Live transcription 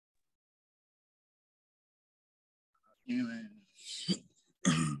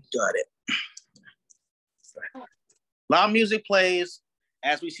Got it. Loud music plays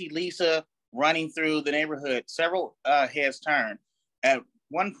as we see Lisa running through the neighborhood. Several heads turn. At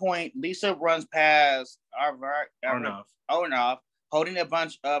one point, Lisa runs past Arnav, holding a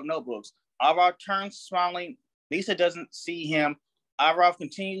bunch of notebooks. Arnav turns smiling. Lisa doesn't see him. Arnav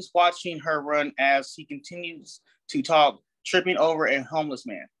continues watching her run as he continues to talk, tripping over a homeless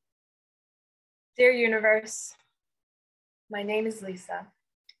man. Dear universe, my name is Lisa,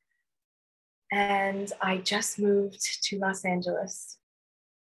 and I just moved to Los Angeles.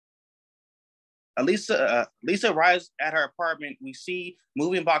 Lisa arrives at her apartment. We see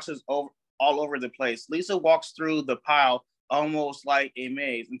moving boxes all over the place. Lisa walks through the pile almost like a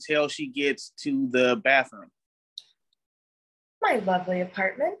maze until she gets to the bathroom. My lovely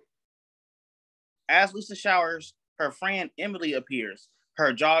apartment. As Lisa showers, her friend Emily appears.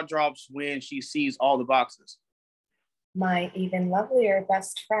 Her jaw drops when she sees all the boxes. My even lovelier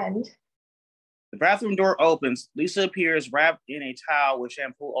best friend. The bathroom door opens. Lisa appears wrapped in a towel with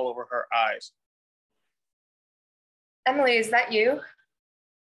shampoo all over her eyes. Emily, is that you?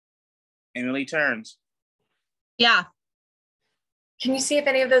 Emily turns. Yeah. Can you see if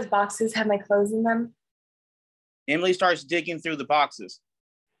any of those boxes have my clothes in them? Emily starts digging through the boxes.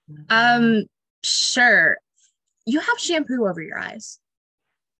 Sure. You have shampoo over your eyes.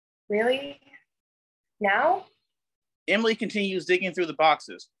 Really? Now? Emily continues digging through the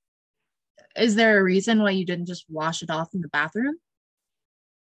boxes. Is there a reason why you didn't just wash it off in the bathroom?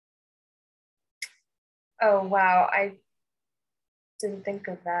 Oh, wow. I didn't think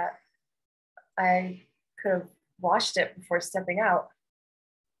of that. I could have washed it before stepping out.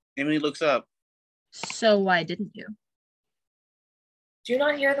 Emily looks up. So why didn't you? Do you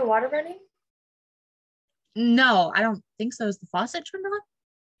not hear the water running? No, I don't think so. Is the faucet turned on?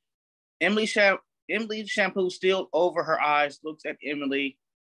 Emily's shampoo still over her eyes, looks at Emily.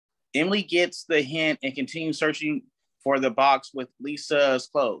 Emily gets the hint and continues searching for the box with Lisa's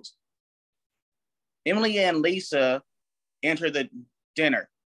clothes. Emily and Lisa enter the dinner.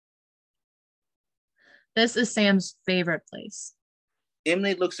 This is Sam's favorite place.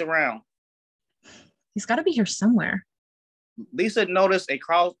 Emily looks around. He's got to be here somewhere. Lisa noticed a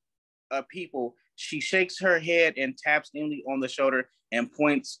crowd of people. She shakes her head and taps Emily on the shoulder and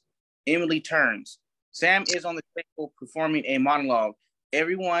points. Emily turns. Sam is on the table performing a monologue.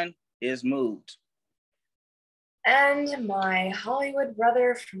 Everyone is moved. And my Hollywood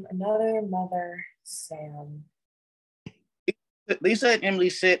brother from another mother, Sam. Lisa and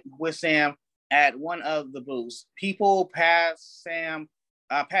Emily sit with Sam at one of the booths. People pat Sam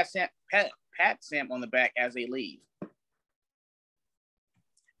on the back as they leave.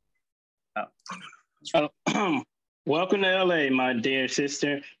 Welcome to LA, my dear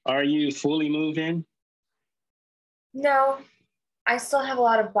sister. Are you fully moved in? No, I still have a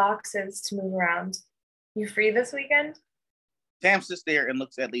lot of boxes to move around. You free this weekend? Sam sits there and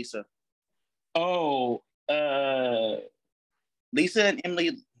looks at Lisa. Oh, Lisa and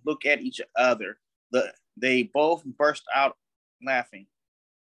Emily look at each other. They both burst out laughing.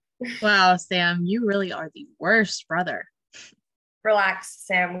 Wow, Sam, you really are the worst brother. Relax,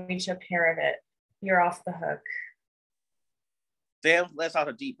 Sam. We took care of it. You're off the hook. Sam lets out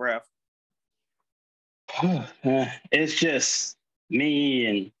a deep breath. It's just me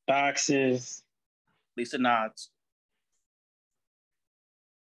and boxes. Lisa nods.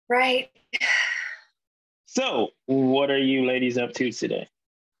 Right. So, what are you ladies up to today?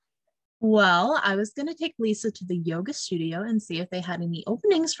 Well, I was going to take Lisa to the yoga studio and see if they had any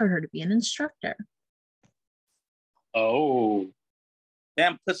openings for her to be an instructor. Oh.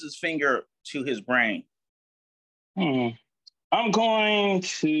 Sam puts his finger to his brain. I'm going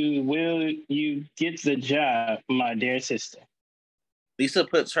to will you get the job, my dear sister. Lisa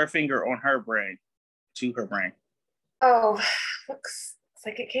puts her finger on her brain, to her brain. Oh, looks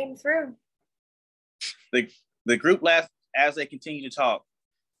like it came through. The group laughs as they continue to talk.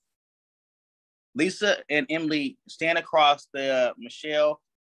 Lisa and Emily stand across the Michelle.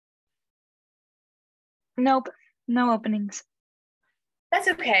 Nope, no openings. That's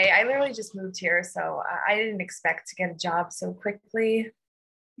okay. I literally just moved here, so I didn't expect to get a job so quickly.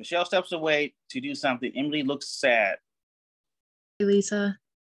 Michelle steps away to do something. Emily looks sad. Hey, Lisa.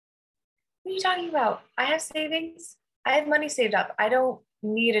 What are you talking about? I have savings. I have money saved up. I don't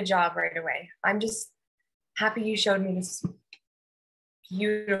need a job right away. I'm just happy you showed me this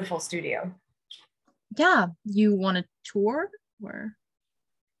beautiful studio. Yeah, you want a tour? Or?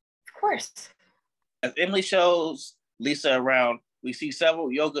 Of course. As Emily shows Lisa around, we see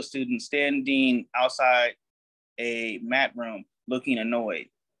several yoga students standing outside a mat room looking annoyed.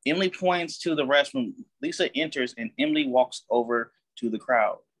 Emily points to the restroom. Lisa enters and Emily walks over to the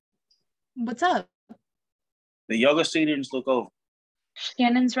crowd. What's up? The yoga students look over.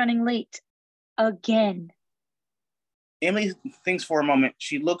 Shannon's running late. Again. Emily thinks for a moment.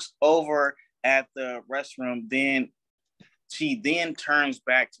 She looks over at the restroom. She turns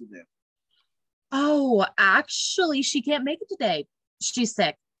back to them. Oh, actually, she can't make it today. She's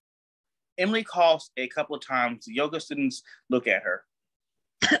sick. Emily coughs a couple of times. The yoga students look at her.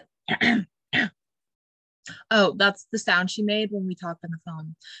 Oh, that's the sound she made when we talked on the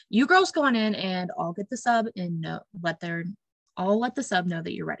phone. You girls go on in and I'll get the sub and I'll let the sub know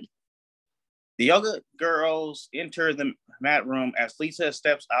that you're ready. The yoga girls enter the mat room as Lisa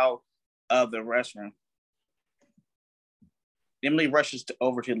steps out of the restroom. Emily rushes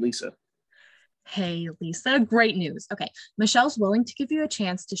over to Lisa. Hey, Lisa, great news. Okay, Michelle's willing to give you a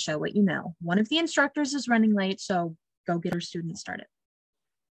chance to show what you know. One of the instructors is running late, so go get her students started.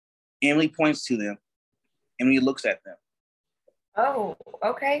 Emily points to them. Emily looks at them. Oh,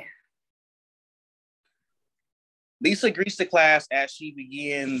 okay. Lisa greets the class as she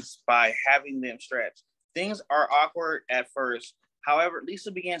begins by having them stretch. Things are awkward at first. However,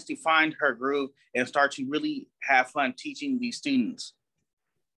 Lisa begins to find her groove and start to really have fun teaching these students.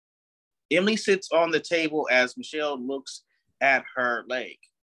 Emily sits on the table as Michelle looks at her leg.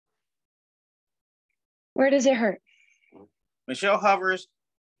 Where does it hurt? Michelle hovers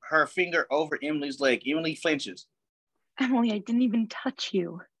her finger over Emily's leg. Emily flinches. Emily, I didn't even touch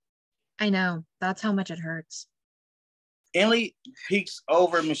you. I know. That's how much it hurts. Emily peeks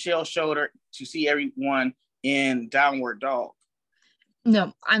over Michelle's shoulder to see everyone in downward dog.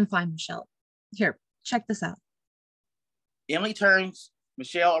 No, I'm fine, Michelle. Here, check this out. Emily turns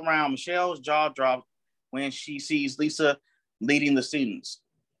Michelle around. Michelle's jaw drops when she sees Lisa leading the students.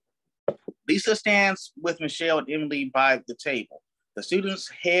 Lisa stands with Michelle and Emily by the table. The students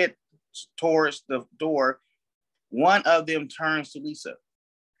head towards the door. One of them turns to Lisa.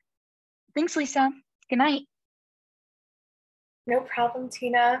 Thanks, Lisa. Good night. No problem,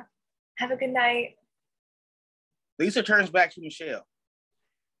 Tina. Have a good night. Lisa turns back to Michelle.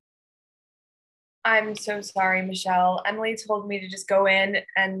 I'm so sorry, Michelle. Emily told me to just go in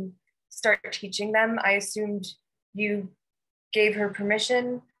and start teaching them. I assumed you gave her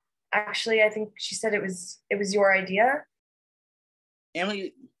permission. Actually, I think she said it was your idea.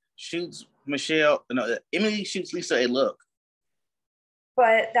 Emily shoots Lisa a look.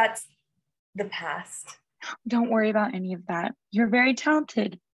 But that's the past. Don't worry about any of that. You're very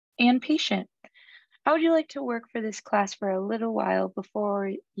talented and patient. How would you like to work for this class for a little while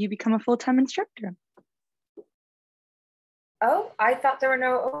before you become a full-time instructor? Oh, I thought there were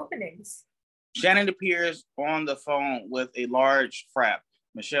no openings. Shannon appears on the phone with a large frap.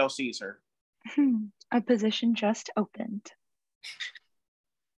 Michelle sees her. A position just opened.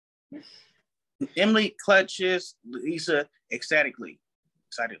 Emily clutches Lisa excitedly.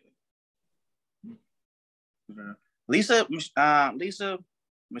 Lisa,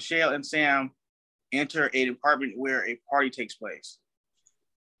 Michelle, and Sam enter a department where a party takes place.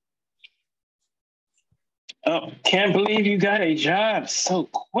 Oh, can't believe you got a job so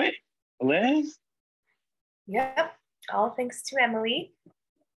quick, Liz. Yep, all thanks to Emily.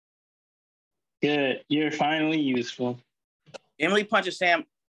 Good, you're finally useful. Emily punches Sam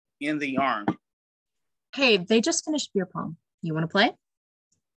in the arm. Hey, they just finished beer pong. You want to play?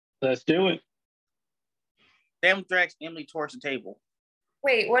 Let's do it. Sam drags Emily towards the table.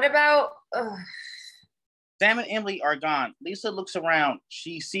 Wait, what about... Sam and Emily are gone. Lisa looks around.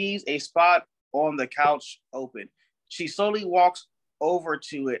 She sees a spot on the couch open. She slowly walks over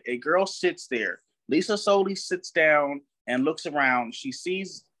to it. A girl sits there. Lisa slowly sits down and looks around. She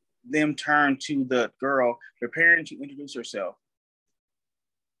sees them turn to the girl, preparing to introduce herself.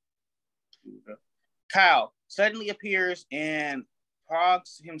 Kyle suddenly appears and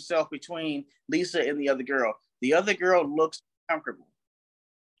parks himself between Lisa and the other girl. The other girl looks comfortable.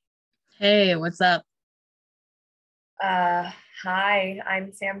 Hey, what's up? Hi,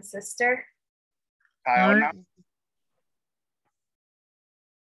 I'm Sam's sister. Kyle,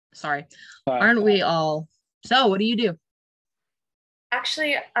 Sorry. Aren't we all? So, what do you do?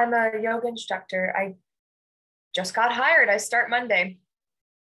 Actually, I'm a yoga instructor. I just got hired. I start Monday.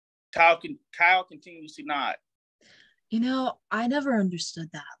 Kyle continues to nod. You know, I never understood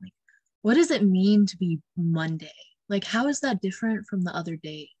that. Like, what does it mean to be Monday? Like, how is that different from the other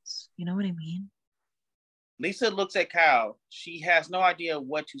days? You know what I mean? Lisa looks at Kyle. She has no idea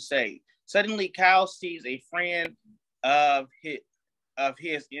what to say. Suddenly, Kyle sees a friend of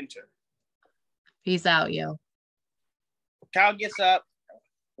his enter. Peace out, yo. Kyle gets up,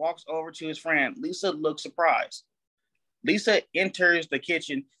 walks over to his friend. Lisa looks surprised. Lisa enters the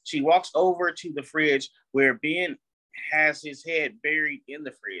kitchen. She walks over to the fridge where Ben has his head buried in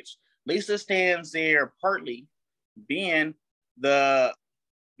the fridge. Lisa stands there partly. Ben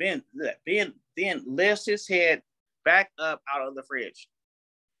then lifts his head back up out of the fridge.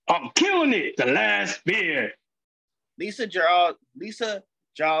 I'm killing it. The last beer. Lisa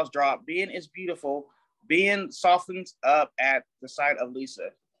jaws drop. Ben is beautiful. Ben softens up at the sight of Lisa.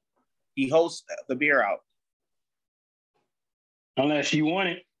 He holds the beer out. Unless you want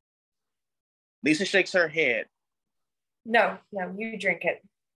it. Lisa shakes her head. No, you drink it.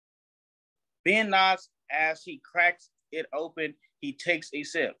 Ben nods as he cracks it open. He takes a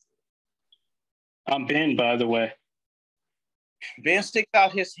sip. I'm Ben, by the way. Ben sticks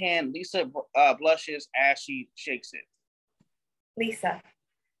out his hand. Lisa blushes as she shakes it. Lisa.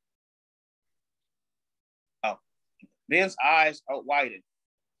 Oh. Ben's eyes widen.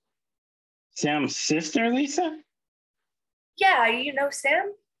 Sam's sister, Lisa? Yeah, you know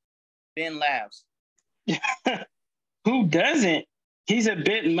Sam? Ben laughs. Who doesn't? He's a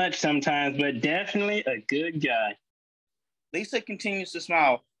bit much sometimes, but definitely a good guy. Lisa continues to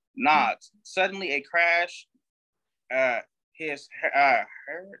smile, nods. Suddenly, a crash.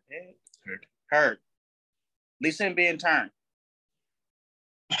 Heard. Lisa and Ben turn.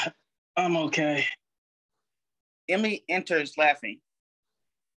 I'm okay. Emily enters laughing.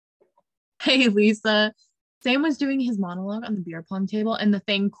 Hey, Lisa. Sam was doing his monologue on the beer pong table and the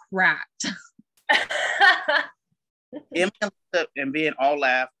thing cracked. Emily and Ben all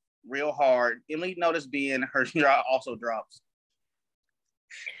laugh real hard. Emily noticed Ben, her jaw also drops.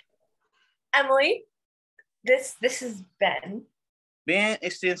 Emily, this is Ben. Ben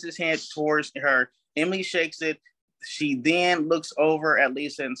extends his hand towards her. Emily shakes it. She then looks over at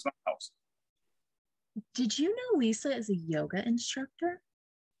Lisa and smiles. Did you know Lisa is a yoga instructor?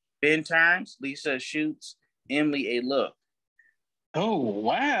 Ben turns. Lisa shoots Emily a look. Oh,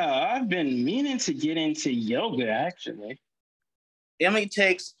 wow. I've been meaning to get into yoga, actually. Emily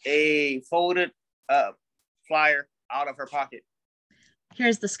takes a folded flyer out of her pocket.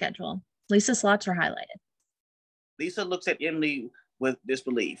 Here's the schedule. Lisa's slots are highlighted. Lisa looks at Emily with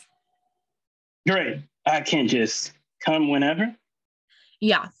disbelief. Great. I can just come whenever?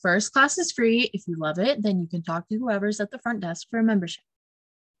 Yeah, first class is free. If you love it, then you can talk to whoever's at the front desk for a membership.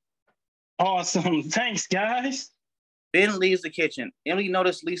 Awesome. Thanks, guys. Ben leaves the kitchen. Emily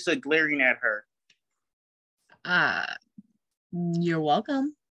noticed Lisa glaring at her. You're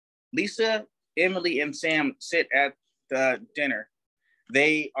welcome. Lisa, Emily, and Sam sit at the dinner.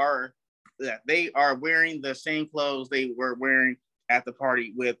 They are wearing the same clothes they were wearing at the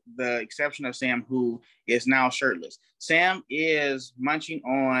party, with the exception of Sam, who is now shirtless. Sam is munching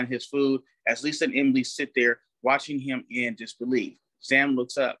on his food as Lisa and Emily sit there watching him in disbelief. Sam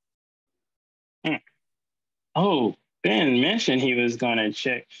looks up. Oh, Ben mentioned he was going to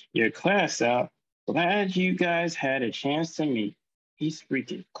check your class out. Glad you guys had a chance to meet. He's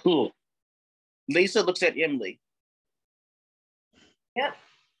freaking cool. Lisa looks at Emily. Yep.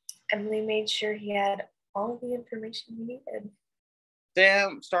 Emily made sure he had all the information he needed.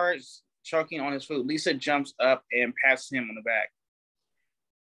 Sam starts choking on his food. Lisa jumps up and pats him on the back.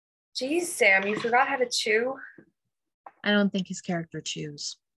 Geez, Sam, you forgot how to chew? I don't think his character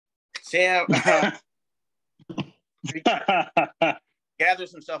chews. Sam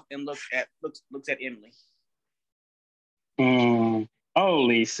gathers himself and looks at Emily. Oh,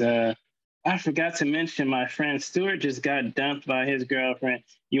 Lisa, I forgot to mention my friend Stuart just got dumped by his girlfriend.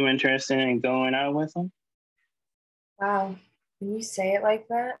 You interested in going out with him? Wow, when you say it like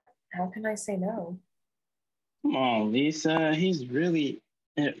that, how can I say no? Come on, Lisa, he's really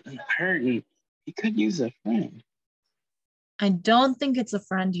hurting. He could use a friend. I don't think it's a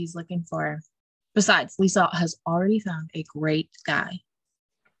friend he's looking for. Besides, Lisa has already found a great guy.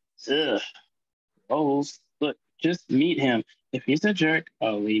 Ugh. Oh, look, just meet him. If he's a jerk,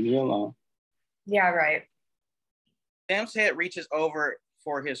 I'll leave you alone. Yeah, right. Sam's head reaches over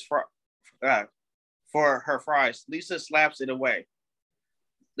for her fries. Lisa slaps it away.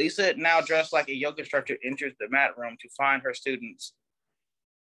 Lisa, now dressed like a yoga instructor, enters the mat room to find her students.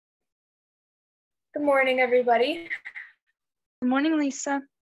 Good morning, everybody. Good morning, Lisa.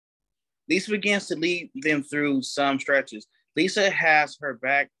 Lisa begins to lead them through some stretches. Lisa has her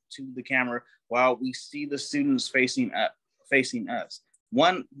back to the camera while we see the students facing us.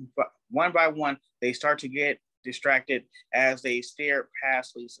 One by one, they start to get distracted as they stare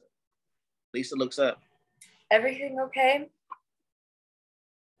past Lisa. Lisa looks up. Everything okay?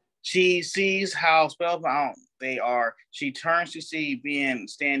 She sees how spellbound they are. She turns to see Ben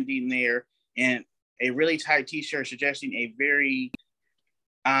standing there in a really tight t-shirt, suggesting a very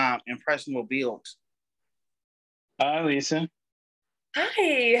impressionable build. Hi, Lisa.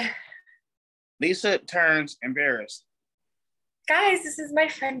 Hi. Lisa turns embarrassed. Guys, this is my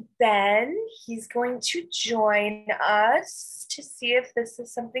friend Ben. He's going to join us to see if this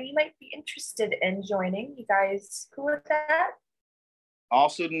is something you might be interested in joining. You guys cool with that? All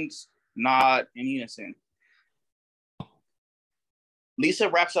students nod in unison. Lisa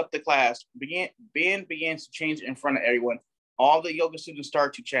wraps up the class. Ben begins to change in front of everyone. All the yoga students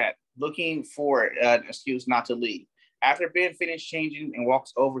start to chat, looking for an excuse not to leave. After Ben finishes changing and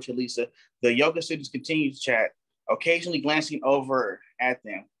walks over to Lisa, the yoga students continue to chat, occasionally glancing over at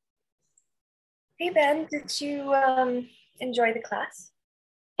them. Hey, Ben, did you enjoy the class?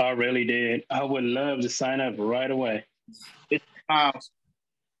 I really did. I would love to sign up right away. I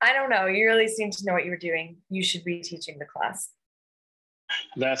don't know. You really seem to know what you were doing. You should be teaching the class.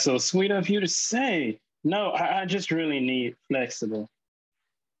 That's so sweet of you to say. No, I just really need flexible.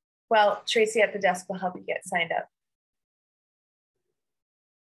 Well, Tracy at the desk will help you get signed up.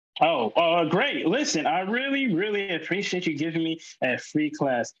 Oh, great. Listen, I really, really appreciate you giving me a free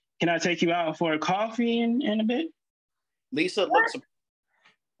class. Can I take you out for a coffee in a bit? Lisa looks.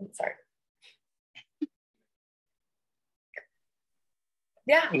 I'm sorry.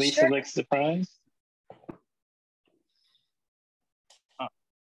 Yeah, Lisa sure. looks surprised.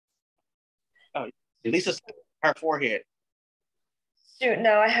 Oh, Lisa her forehead. Shoot,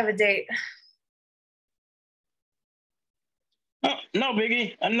 no, I have a date. Oh, no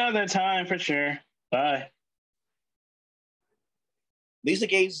biggie. Another time for sure. Bye. Lisa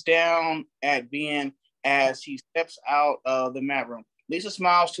gazes down at Ben as he steps out of the mat room. Lisa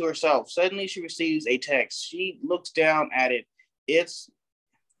smiles to herself. Suddenly, she receives a text. She looks down at it. It's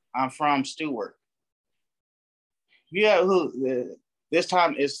from Stuart. Yeah, who? This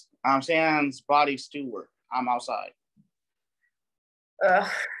time it's Sam's body, Stuart. I'm outside. Ugh.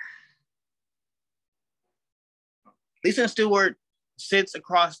 Lisa and Stuart sits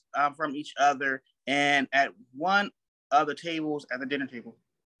across from each other and at one of the tables at the dinner table.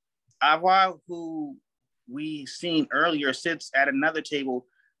 Ava, who we seen earlier, sits at another table,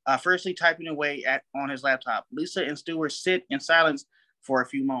 firstly typing away on his laptop. Lisa and Stuart sit in silence for a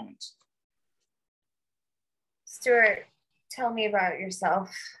few moments. Stuart, tell me about yourself.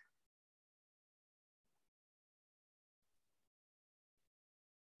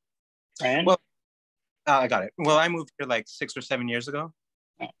 Well, I got it. Well, I moved here like 6 or 7 years ago.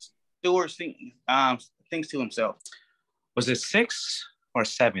 Stuart thinks to himself. Was it 6 or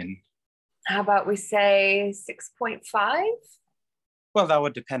 7? How about we say 6.5? Well, that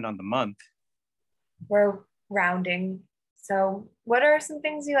would depend on the month. We're rounding. So what are some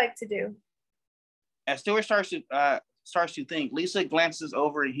things you like to do? As Stuart starts to think, Lisa glances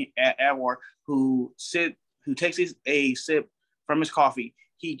over at Edward, who takes a sip from his coffee.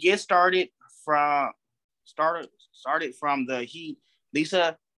 He gets started from the heat.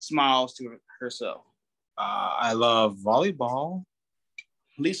 Lisa smiles to herself. I love volleyball.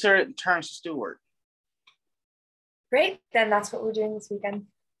 Lisa turns to Stuart. Great, then that's what we're doing this weekend.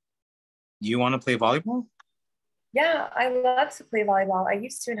 You want to play volleyball? Yeah, I love to play volleyball. I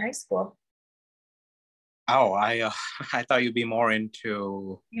used to in high school. Oh, I thought you'd be more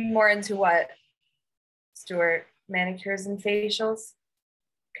into... More into what, Stuart? Manicures and facials?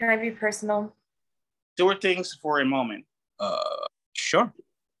 Can I be personal? Stuart thinks for a moment. Sure.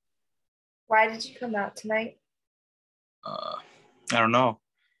 Why did you come out tonight? I don't know.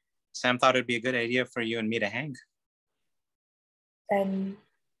 Sam thought it'd be a good idea for you and me to hang. Then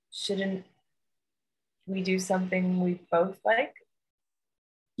shouldn't we do something we both like?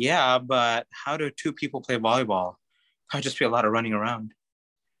 Yeah, but how do 2 people play volleyball? That'd just be a lot of running around.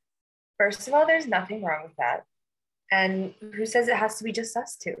 First of all, there's nothing wrong with that. And who says it has to be just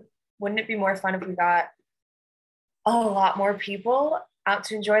us two? Wouldn't it be more fun if we got a lot more people out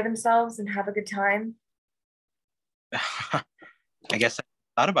to enjoy themselves and have a good time? I guess I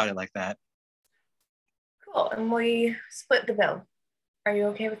thought about it like that. Cool. And we split the bill. Are you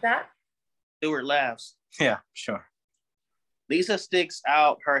okay with that? Stuart laughs. Yeah, sure. Lisa sticks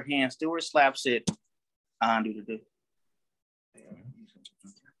out her hand. Stuart slaps it. All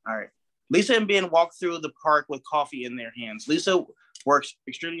right. Lisa and Ben walk through the park with coffee in their hands. Lisa works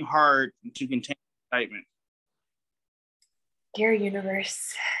extremely hard to contain excitement. Dear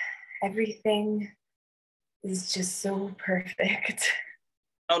universe, everything is just so perfect.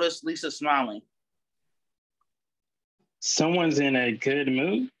 Notice Lisa smiling. Someone's in a good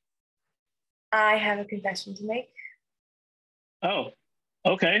mood? I have a confession to make. Oh,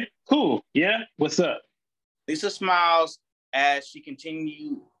 okay, cool. Yeah, what's up? Lisa smiles as she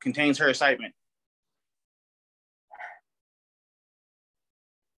contains her excitement.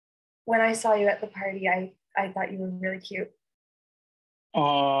 When I saw you at the party, I I thought you were really cute.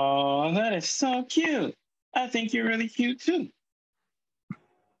 Oh, that is so cute. I think you're really cute too.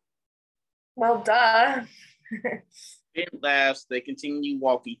 Well, duh. Ben laughs. They continue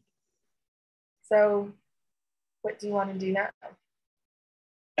walking. So, what do you want to do now?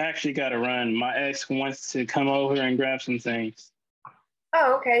 I actually got to run. My ex wants to come over and grab some things.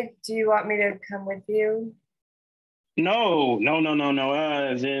 Oh, okay. Do you want me to come with you? No.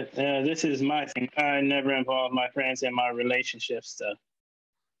 This is my thing. I never involve my friends in my relationship stuff.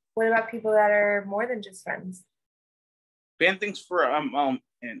 What about people that are more than just friends? Ben thinks for a moment,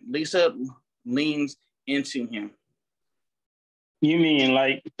 and Lisa leans into him. You mean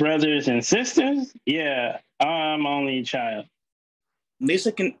like brothers and sisters? Yeah, I'm only a child.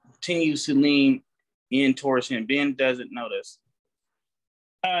 Lisa continues to lean in towards him. Ben doesn't notice.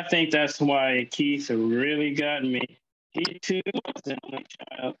 I think that's why Keith really got me. He too was an only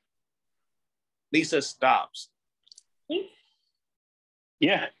child. Lisa stops. Keith?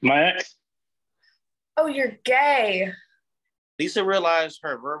 Yeah, my ex. Oh, you're gay. Lisa realized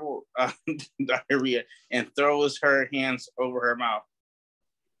her verbal diarrhea and throws her hands over her mouth.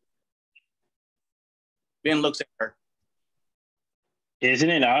 Ben looks at her. Isn't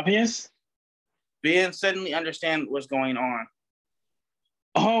it obvious? Ben suddenly understands what's going on.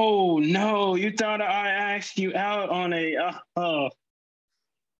 Oh, no, you thought I asked you out on a...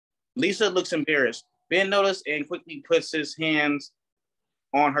 Lisa looks embarrassed. Ben noticed and quickly puts his hands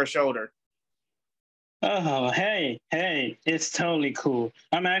on her shoulder. Oh, hey, it's totally cool.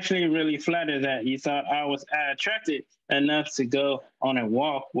 I'm actually really flattered that you thought I was attracted enough to go on a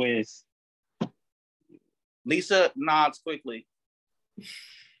walk with. Lisa nods quickly.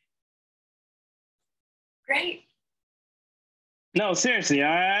 Great. No, seriously,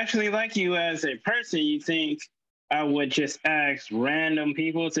 I actually like you as a person. You think I would just ask random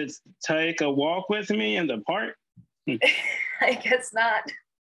people to take a walk with me in the park? I guess not.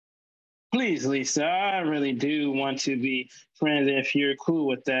 Please, Lisa, I really do want to be friends if you're cool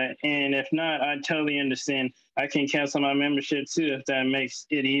with that. And if not, I totally understand. I can cancel my membership too if that makes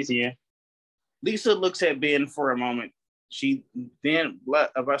it easier. Lisa looks at Ben for a moment. She then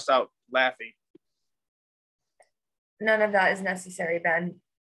busts out laughing. None of that is necessary, Ben.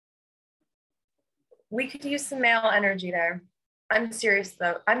 We could use some male energy there. I'm serious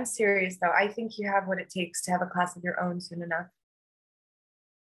though. I think you have what it takes to have a class of your own soon enough.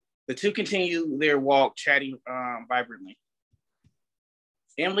 The two continue their walk, chatting vibrantly.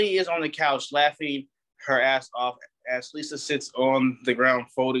 Emily is on the couch, laughing her ass off as Lisa sits on the ground,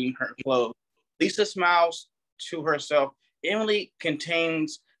 folding her clothes. Lisa smiles to herself. Emily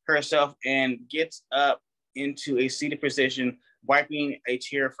contains herself and gets up into a seated position, wiping a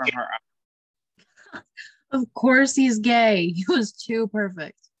tear from her eye. Of course he's gay. He was too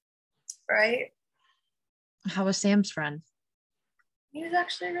perfect. Right? How was Sam's friend? He was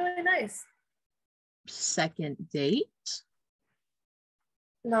actually really nice. Second date?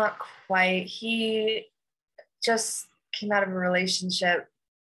 Not quite. He just came out of a relationship.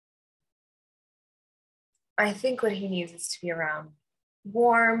 I think what he needs is to be around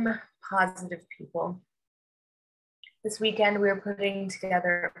warm, positive people. This weekend, we were putting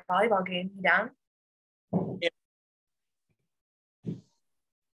together a volleyball game. You down?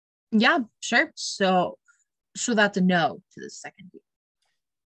 Yeah, sure. So that's a no to the second date.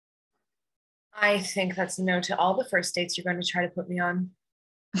 I think that's a no to all the first dates you're going to try to put me on.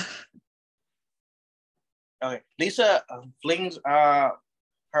 Okay. Lisa flings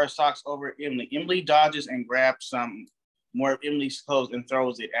her socks over Emily. Emily dodges and grabs some more of Emily's clothes and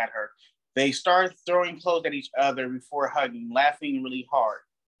throws it at her. They start throwing clothes at each other before hugging, laughing really hard.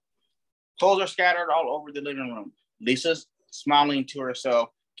 Clothes are scattered all over the living room. Lisa's smiling to herself,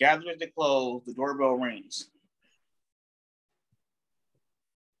 gathers the clothes, the doorbell rings.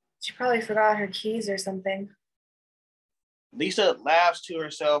 She probably forgot her keys or something. Lisa laughs to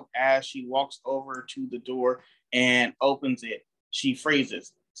herself as she walks over to the door and opens it. She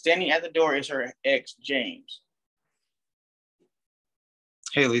freezes. Standing at the door is her ex, James.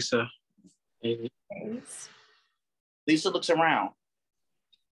 Hey, Lisa. Thanks. Lisa looks around.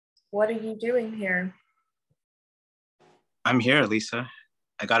 What are you doing here? I'm here, Lisa.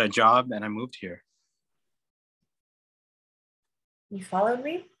 I got a job and I moved here. You followed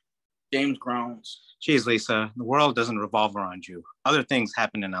me? James groans. Geez, Lisa, the world doesn't revolve around you. Other things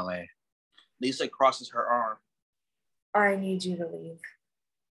happen in LA. Lisa crosses her arm. I need you to leave.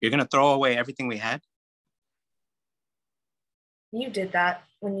 You're gonna throw away everything we had? You did that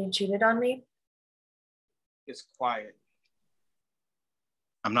when you cheated on me. It's quiet.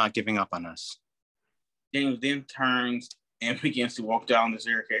 I'm not giving up on us. James then turns and begins to walk down the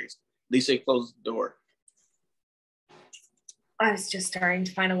staircase. Lisa closes the door. I was just starting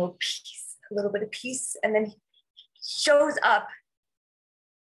to find a little bit of peace, and then he shows up.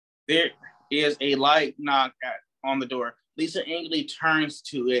 There is a light knock on the door. Lisa angrily turns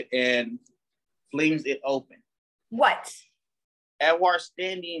to it and flings it open. What? Edward,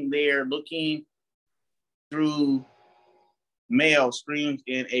 standing there looking through mail, screams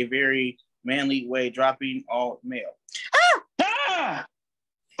in a very manly way, dropping all mail. Ah! Ah!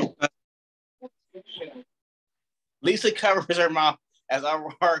 Lisa covers her mouth as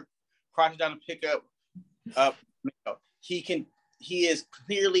Edward crouches down to pick up mail. He is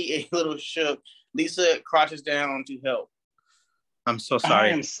clearly a little shook. Lisa crouches down to help. I'm so sorry.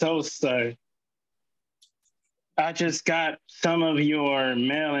 I am so sorry. I just got some of your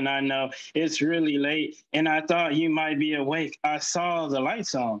mail and I know it's really late and I thought you might be awake. I saw the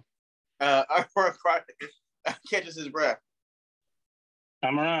lights on. Edward catches his breath.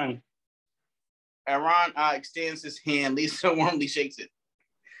 I'm Ron. Ron extends his hand. Lisa warmly shakes it.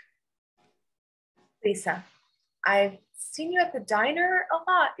 Lisa, I've seen you at the diner a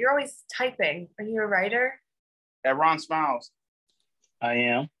lot. You're always typing. Are you a writer? Ron smiles. I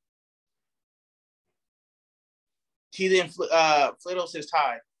am. He then flittles his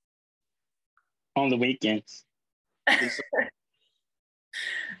tie. On the weekends.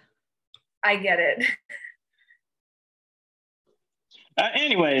 I get it.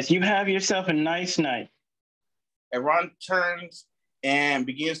 Anyways, you have yourself a nice night. Ron turns and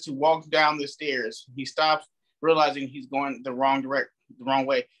begins to walk down the stairs. He stops, realizing he's going the wrong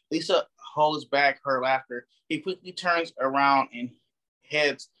way. Lisa holds back her laughter. He quickly turns around and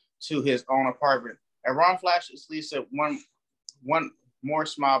heads to his own apartment. Ron flashes Lisa one more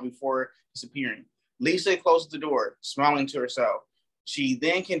smile before disappearing. Lisa closes the door, smiling to herself. She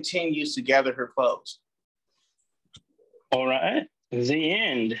then continues to gather her clothes. All right, the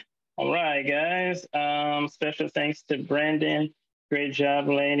end. All right, guys. Special thanks to Brandon. Great job,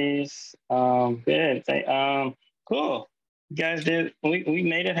 ladies. Good. Cool. You guys did. We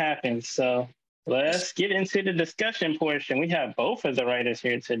made it happen. So let's get into the discussion portion. We have both of the writers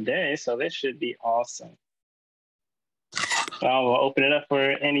here today, so this should be awesome. I'll open it up for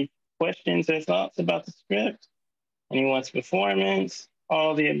any questions or thoughts about the script. Anyone's performance,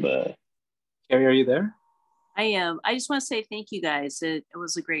 all the above. Carrie, are you there? I am. I just want to say thank you guys. It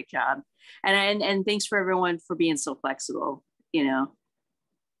was a great job. And thanks for everyone for being so flexible, you know.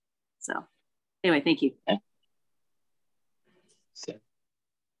 So anyway, thank you. Yeah. So,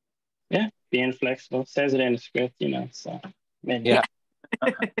 yeah, being flexible. Says it in the script, you know. So maybe. Yeah.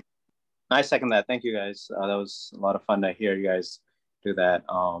 I second that. Thank you guys. That was a lot of fun to hear you guys do that.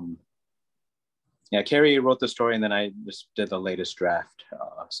 Yeah, Carrie wrote the story and then I just did the latest draft.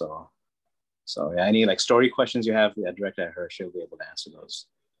 So yeah, any like story questions you have, yeah, direct at her. She'll be able to answer those.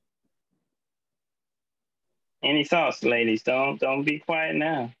 Any thoughts, ladies? Don't be quiet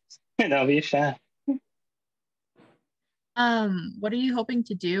now. Don't be shy. What are you hoping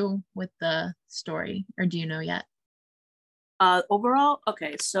to do with the story, or do you know yet? Overall,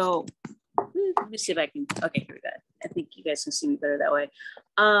 okay, so let me see if I can. Okay, here we go. I think you guys can see me better that way.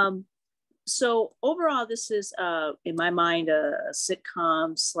 So overall, this is in my mind a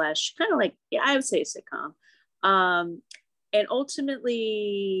sitcom / kind of like, yeah, I would say a sitcom. And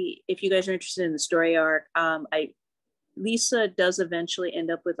ultimately, if you guys are interested in the story arc, Lisa does eventually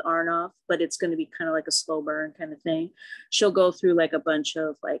end up with Arnoff, but it's going to be kind of like a slow burn kind of thing. She'll go through like a bunch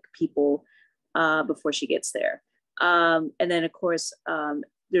of like people before she gets there. And then of course,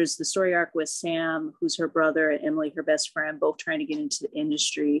 there's the story arc with Sam, who's her brother, and Emily, her best friend, both trying to get into the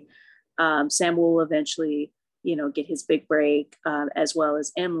industry. Sam will eventually, you know, get his big break, as well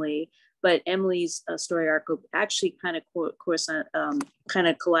as Emily. But Emily's story arc actually kind of collides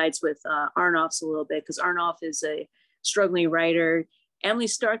with Arnoff's a little bit, because Arnoff is a struggling writer. Emily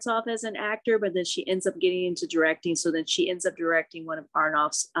starts off as an actor, but then she ends up getting into directing. So then she ends up directing one of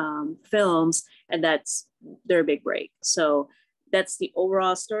Arnoff's films, and that's their big break. So that's the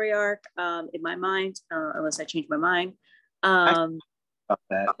overall story arc in my mind, unless I change my mind. That.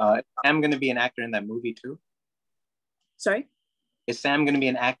 Sam going to be an actor in that movie too? Sorry? Is Sam going to be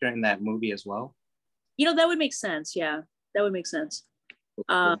an actor in that movie as well? You know, that would make sense. Yeah, that would make sense.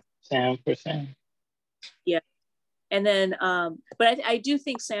 Sam for Sam. Yeah. And then, but I do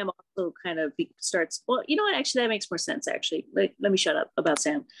think Sam also kind of starts, well, you know what, actually that makes more sense actually. Let me shut up about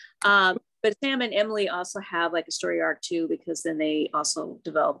Sam. But Sam and Emily also have like a story arc too, because then they also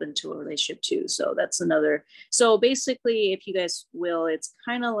develop into a relationship too. So that's another, so basically, if you guys will, it's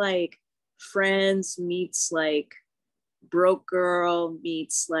kind of like Friends meets like Broke Girl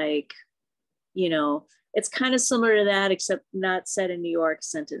meets like, you know, it's kind of similar to that, except not set in New York,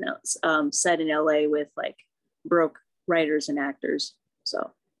 set in LA with like broke writers and actors.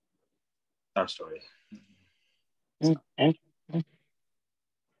 So our story. And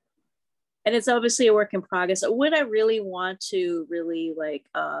it's obviously a work in progress. What I really want to really like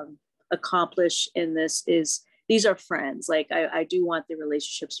accomplish in this is these are friends. Like I do want the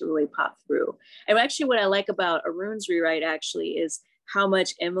relationships to really pop through. And actually what I like about Arun's rewrite actually is how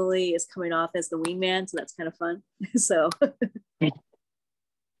much Emily is coming off as the wingman. So that's kind of fun. So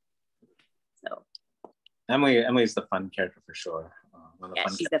Emily's the fun character for sure.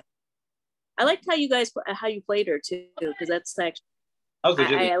 I liked how you played her too, because that's actually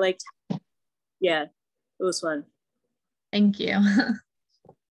I liked. Yeah, it was fun. Thank you.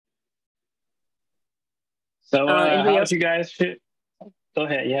 So how did you guys go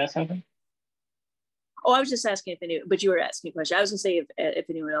ahead? Yeah, something. Oh, I was just asking but you were asking a question. I was gonna say if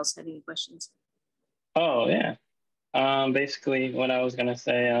anyone else had any questions. Oh yeah. Basically what I was gonna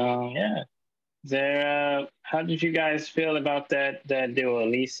say, yeah. How did you guys feel about that duo,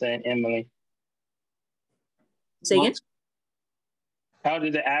 Lisa and Emily? Say again? How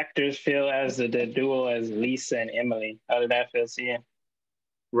did the actors feel as the duo as Lisa and Emily? How did that feel to you?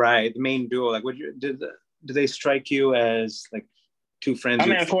 Right, the main duo. Like, did they strike you as like two friends? I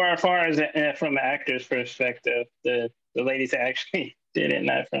mean, as far as from the actor's perspective, the ladies that actually did it,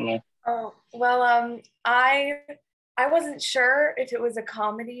 not from a. Oh well, I wasn't sure if it was a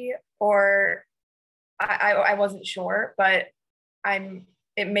comedy or I wasn't sure, but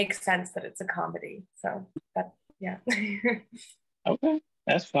it makes sense that it's a comedy. So that yeah. Okay,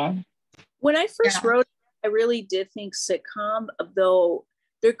 that's fine. When I first wrote it, I really did think sitcom, though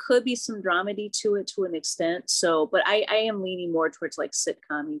there could be some dramedy to it to an extent. So, but I am leaning more towards like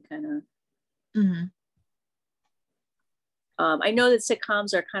sitcom-y kind of. Mm-hmm. I know that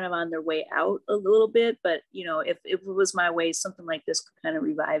sitcoms are kind of on their way out a little bit, but you know, if it was my way, something like this could kind of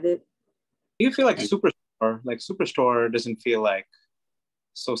revive it. Do you feel like Superstore? Like Superstore doesn't feel like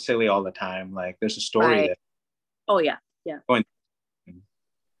so silly all the time. Like there's a story there. Oh yeah, yeah.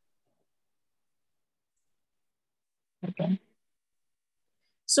 Okay.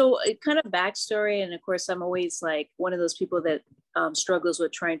 So kind of backstory, and of course, I'm always like one of those people that struggles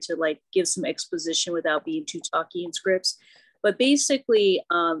with trying to like give some exposition without being too talky in scripts. But basically,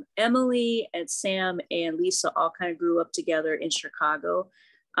 Emily and Sam and Lisa all kind of grew up together in Chicago.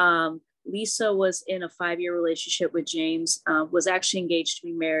 Lisa was in a 5-year relationship with James, was actually engaged to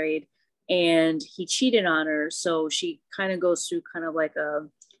be married, and he cheated on her. So she kind of goes through kind of like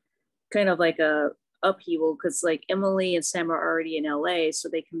a upheaval, because like Emily and Sam are already in LA, so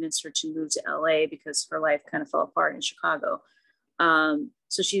they convinced her to move to LA because her life kind of fell apart in Chicago.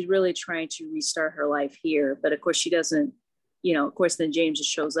 So she's really trying to restart her life here, but of course she doesn't, you know, of course then James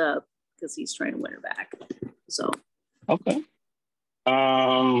just shows up because he's trying to win her back. So okay.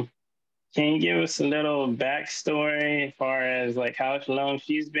 Can you give us a little backstory as far as like how long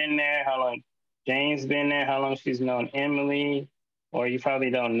she's been there, how long James been there, how long she's known Emily, or you probably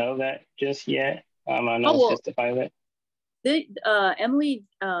don't know that just yet? I know it's just a pilot. Emily,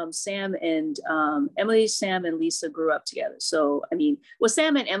 Sam, and Lisa grew up together. So I mean, well,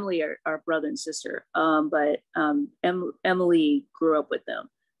 Sam and Emily are brother and sister, but Emily grew up with them,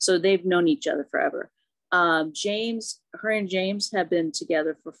 so they've known each other forever. Her and James have been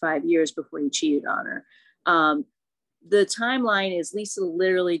together for 5 years before he cheated on her. The timeline is Lisa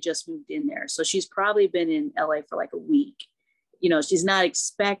literally just moved in there, so she's probably been in LA for like a week. You know, she's not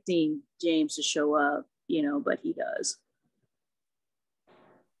expecting James to show up, you know, but he does.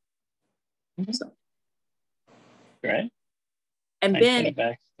 So. Right. And Ben,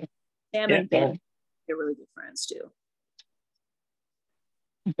 Sam and Ben, they're really good friends too.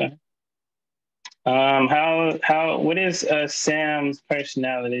 Okay. What is Sam's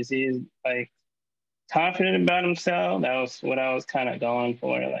personality? Is he like confident about himself? That was what I was kind of going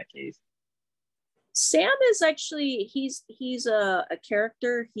for. Like Sam is actually he's a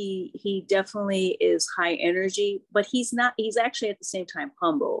character. He definitely is high energy, but he's actually at the same time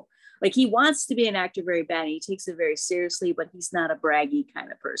humble. Like he wants to be an actor very bad, and he takes it very seriously, but he's not a braggy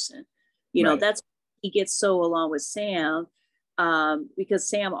kind of person. You know, that's he gets so along with Sam, because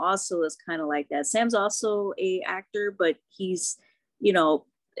Sam also is kind of like that. Sam's also a actor, but he's, you know,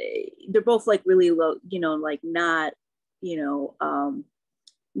 they're both like really low, you know, like not, you know,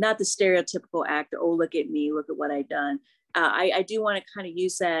 not the stereotypical actor. Oh, look at me, look at what I've done. I do want to kind of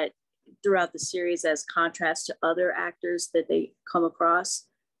use that throughout the series as contrast to other actors that they come across.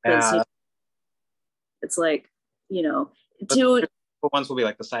 It's like, you know, the ones will be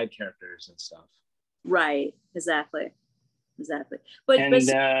like the side characters and stuff. Right. Exactly. But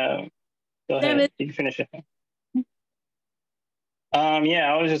go ahead. You can finish it.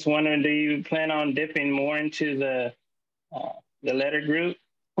 Yeah, I was just wondering, do you plan on dipping more into the the letter group,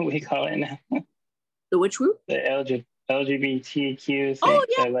 we call it now. The which group? The LGBTQ thing. Oh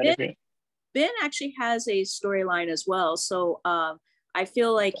yeah, letter group. Ben actually has a storyline as well. So I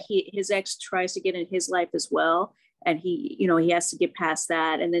feel like his ex tries to get in his life as well, and he has to get past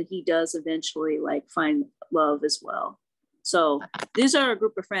that, and then he does eventually like find love as well. So these are a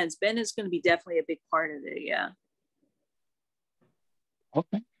group of friends. Ben is going to be definitely a big part of it. Yeah.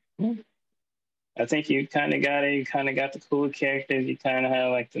 Okay. Yeah. I think you kind of got it. You kind of got the cool characters. You kind of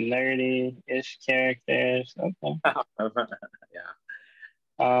have like the nerdy-ish characters. Okay.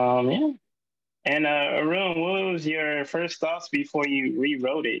 Yeah. Yeah. And Arun, what was your first thoughts before you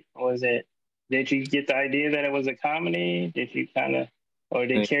rewrote it? Did you get the idea that it was a comedy? Did you or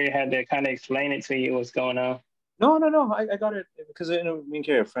did Carrie had to kind of explain it to you what's going on? No. I got it because me and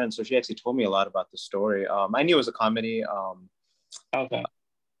Carrie are friends, so she actually told me a lot about the story. I knew it was a comedy. Okay.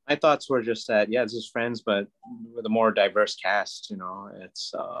 My thoughts were just that, yeah, this is Friends, but with a more diverse cast.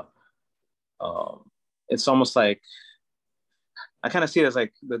 It's almost like, I kind of see it as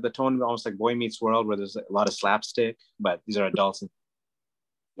like the tone almost like Boy Meets World, where there's a lot of slapstick, but these are adults.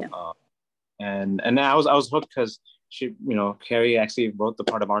 Yeah. And I was hooked because she, Carrie actually wrote the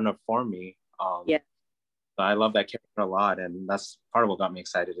part of Arnav for me. Yeah. So I love that character a lot, and that's part of what got me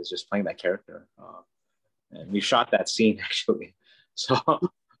excited, is just playing that character. And we shot that scene actually. So.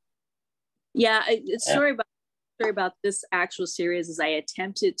 Yeah, story about this actual series is I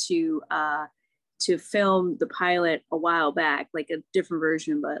attempted to film the pilot a while back, like a different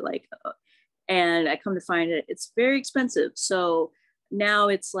version, but and I come to find it's very expensive. So now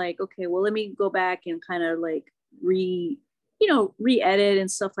it's like, okay, well, let me go back and kind of like re-edit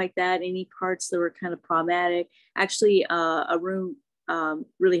and stuff like that. Any parts that were kind of problematic. Actually, Arun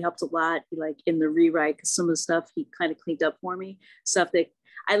really helped a lot, like in the rewrite, because some of the stuff he kind of cleaned up for me, stuff that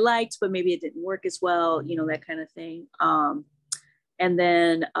I liked, but maybe it didn't work as well, that kind of thing. And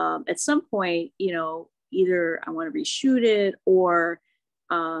then at some point, either I want to reshoot it or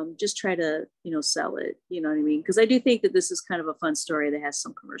just try to, sell it, you know what I mean? Because I do think that this is kind of a fun story that has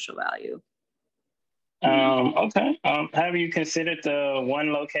some commercial value. Okay. Have you considered the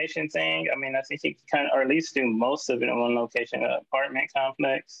one location thing? I mean, I think you can or at least do most of it in one location, an apartment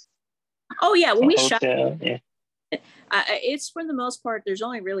complex. Oh yeah, when we shot, yeah. It's for the most part, there's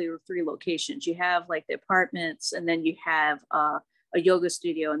only really 3 locations. You have like the apartments, and then you have a yoga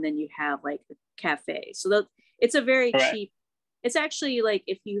studio, and then you have like a cafe. So it's a very cheap. It's actually like,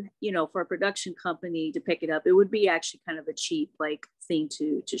 if you for a production company to pick it up, it would be actually kind of a cheap like thing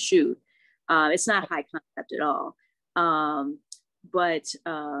to shoot. It's not high concept at all, but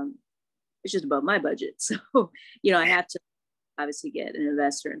it's just above my budget. So I have to obviously get an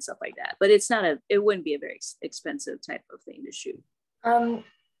investor and stuff like that, but it wouldn't be a very expensive type of thing to shoot.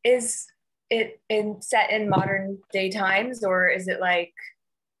 Is it set in modern day times, or is it like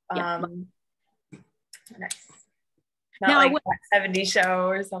nice. Not like that 70s show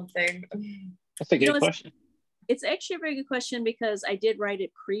or something? That's a good question. It's actually a very good question, because I did write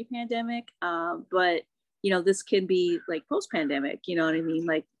it pre-pandemic, but this can be like post-pandemic, you know what I mean?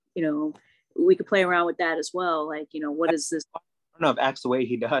 Like, we could play around with that as well. Like, what is this? I don't know if acts the way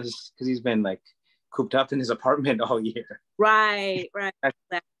he does, because he's been like cooped up in his apartment all year. Right.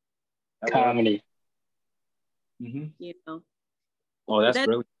 Comedy. Mm-hmm. Oh, that's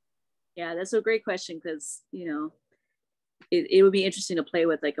brilliant. Yeah, that's a great question, because it would be interesting to play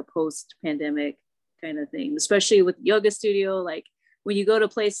with like a post-pandemic kind of thing, especially with yoga studio. Like when you go to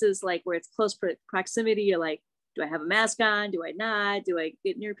places like where it's close proximity, you're like, do I have a mask on? Do I not? Do I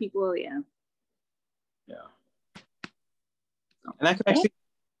get near people? Yeah. And that could actually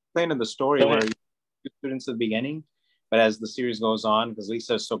explain in the story where you students at the beginning, but as the series goes on, because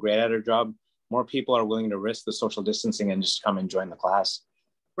Lisa is so great at her job, more people are willing to risk the social distancing and just come and join the class.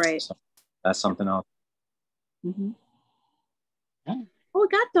 Right. So that's something else. Mm-hmm. Oh,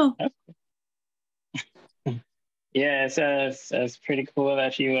 gato. Yeah, it's pretty cool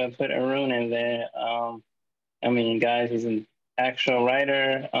that you put Arun in there. I mean, guys, he's an actual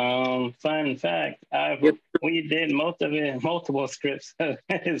writer. Fun fact, we did most of it, multiple scripts of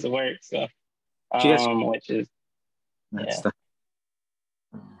his work. So, which is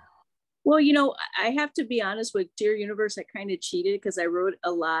Well, I have to be honest with Dear Universe. I kind of cheated because I wrote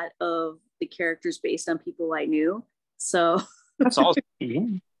a lot of the characters based on people I knew. So that's awesome.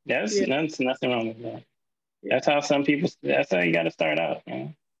 That's nothing wrong with that. That's how some people. That's how you got to start out.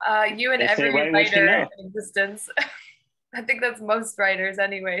 You and every writer in existence. I think that's most writers,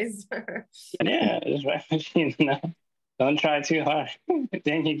 anyways. Yeah, just write what you know. Don't try too hard.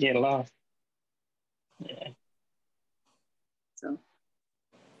 Then you get lost. Yeah. So,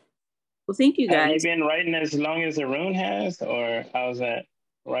 Well, thank you guys. Have you been writing as long as Arun has, or how's that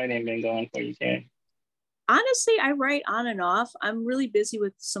writing been going for you, Karen? Honestly, I write on and off. I'm really busy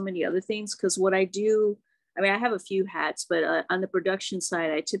with so many other things because what I do, I mean, I have a few hats, but on the production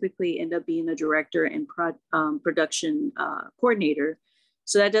side, I typically end up being a director and production coordinator.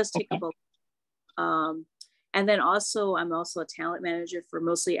 So that does take up and then also, I'm also a talent manager for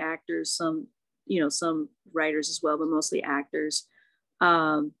mostly actors, some writers as well, but mostly actors.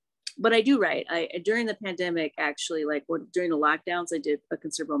 But I do write. During the pandemic, actually, like during the lockdowns, I did a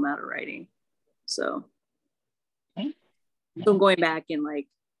considerable amount of writing. So I'm going back and like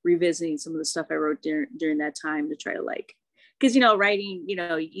revisiting some of the stuff I wrote during that time to try to like, because writing,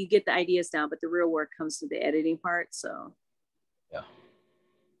 you get the ideas down, but the real work comes to the editing part. So yeah.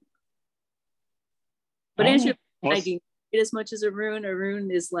 But answer, I do it as much as Arun.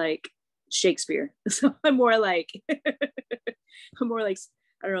 Arun is like Shakespeare, so I'm more like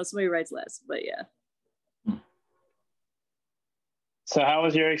I don't know. Somebody writes less, but yeah. So how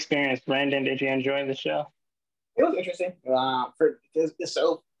was your experience, Brandon? Did you enjoy the show? It was interesting. It's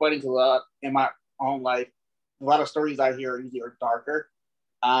so funny because in my own life, a lot of stories I hear usually are darker.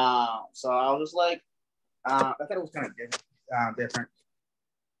 So I was just like, I thought it was kind of different.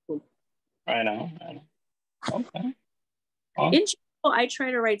 Right on. Okay. In general, I try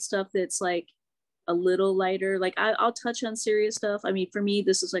to write stuff that's like a little lighter. Like I'll touch on serious stuff. I mean, for me,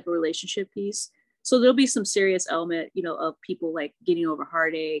 this is like a relationship piece. So there'll be some serious element, of people like getting over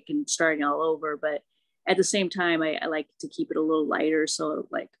heartache and starting all over. But at the same time, I like to keep it a little lighter. So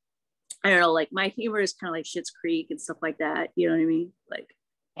like, I don't know, like my humor is kind of like Schitt's Creek and stuff like that. You know what I mean? Like.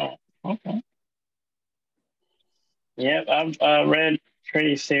 Oh, okay. Yeah, I've read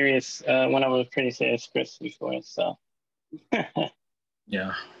pretty serious when I was pretty serious scripts before, so.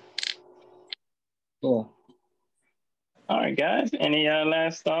 Yeah. Cool. All right, guys. Any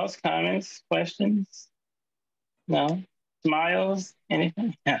last thoughts, comments, questions? No? Smiles?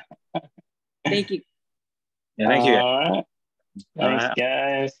 Anything? Thank you. Yeah, thank you. All right. Thanks,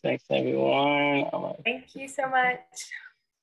 guys. Thanks, everyone. Thank you so much.